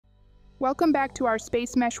Welcome back to our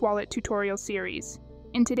Spacemesh Wallet tutorial series.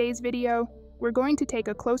 In today's video, we're going to take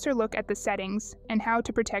a closer look at the settings and how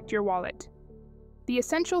to protect your wallet. The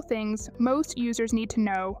essential things most users need to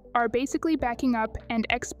know are basically backing up and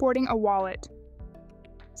exporting a wallet.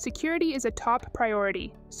 Security is a top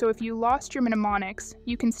priority, so if you lost your mnemonics,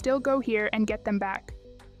 you can still go here and get them back.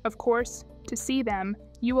 Of course, to see them,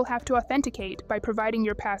 you will have to authenticate by providing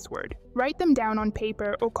your password. Write them down on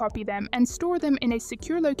paper or copy them and store them in a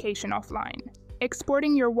secure location offline.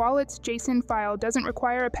 Exporting your wallet's JSON file doesn't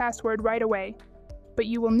require a password right away, but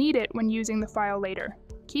you will need it when using the file later.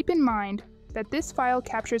 Keep in mind that this file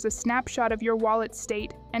captures a snapshot of your wallet's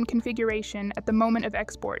state and configuration at the moment of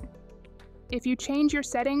export. If you change your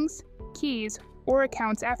settings, keys, or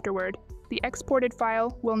accounts afterward, the exported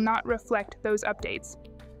file will not reflect those updates.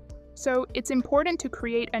 So it's important to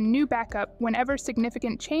create a new backup whenever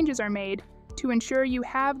significant changes are made to ensure you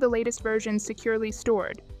have the latest version securely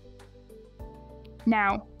stored.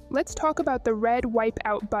 Now, let's talk about the red Wipe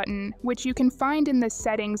Out button, which you can find in the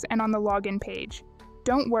settings and on the login page.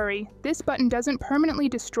 Don't worry, this button doesn't permanently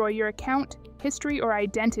destroy your account, history, or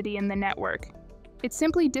identity in the network. It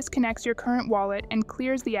simply disconnects your current wallet and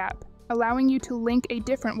clears the app, allowing you to link a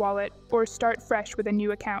different wallet or start fresh with a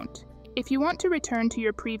new account. If you want to return to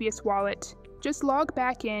your previous wallet, just log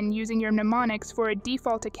back in using your mnemonics for a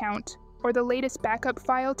default account or the latest backup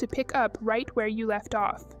file to pick up right where you left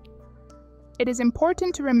off. It is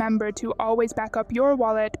important to remember to always back up your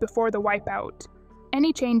wallet before the wipeout.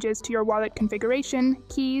 Any changes to your wallet configuration,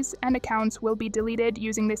 keys, and accounts will be deleted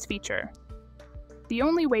using this feature. The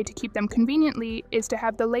only way to keep them conveniently is to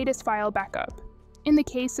have the latest file backup. In the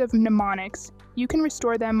case of mnemonics, you can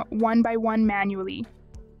restore them one by one manually.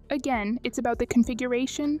 Again, it's about the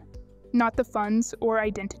configuration, not the funds or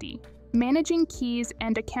identity. Managing keys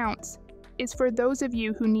and accounts is for those of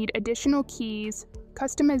you who need additional keys,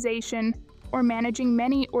 customization, or managing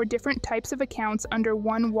many or different types of accounts under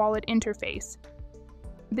one wallet interface.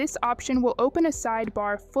 This option will open a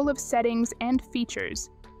sidebar full of settings and features.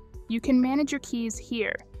 You can manage your keys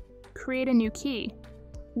here, create a new key,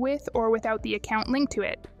 with or without the account linked to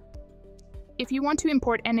it. If you want to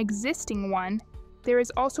import an existing one, there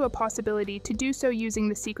is also a possibility to do so using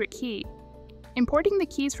the secret key. Importing the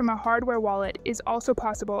keys from a hardware wallet is also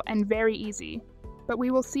possible and very easy, but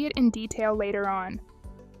we will see it in detail later on.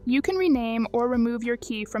 You can rename or remove your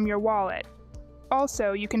key from your wallet.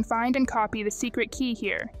 Also, you can find and copy the secret key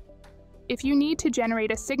here. If you need to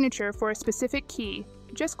generate a signature for a specific key,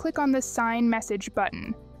 just click on the Sign Message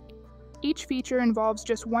button. Each feature involves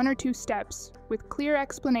just one or two steps, with clear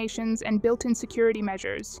explanations and built-in security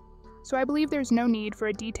measures, so I believe there's no need for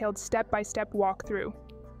a detailed step-by-step walkthrough.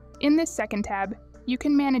 In this second tab, you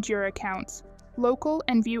can manage your accounts, local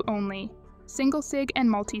and view only, single sig and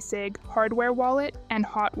multi-sig, hardware wallet, and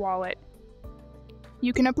hot wallet.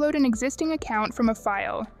 You can upload an existing account from a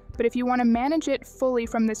file, but if you want to manage it fully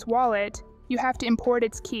from this wallet, you have to import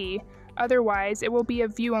its key, otherwise it will be a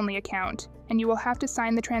view-only account, and you will have to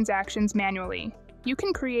sign the transactions manually. You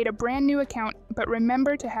can create a brand new account, but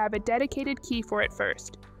remember to have a dedicated key for it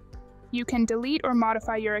first. You can delete or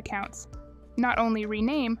modify your accounts, not only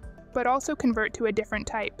rename, but also convert to a different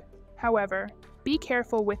type. However, be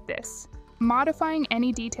careful with this. Modifying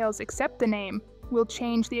any details except the name will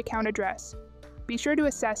change the account address. Be sure to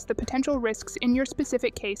assess the potential risks in your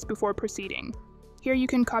specific case before proceeding. Here you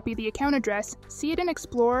can copy the account address, see it in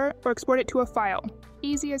Explorer, or export it to a file.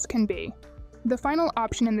 Easy as can be. The final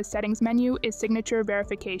option in the settings menu is signature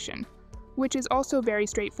verification, which is also very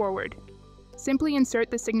straightforward. Simply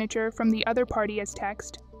insert the signature from the other party as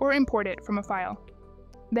text, or import it from a file.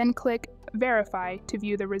 Then click Verify to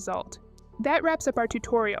view the result. That wraps up our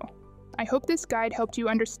tutorial. I hope this guide helped you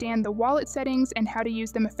understand the wallet settings and how to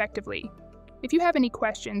use them effectively. If you have any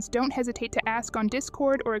questions, don't hesitate to ask on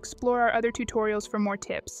Discord or explore our other tutorials for more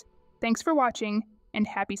tips. Thanks for watching, and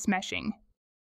happy smeshing!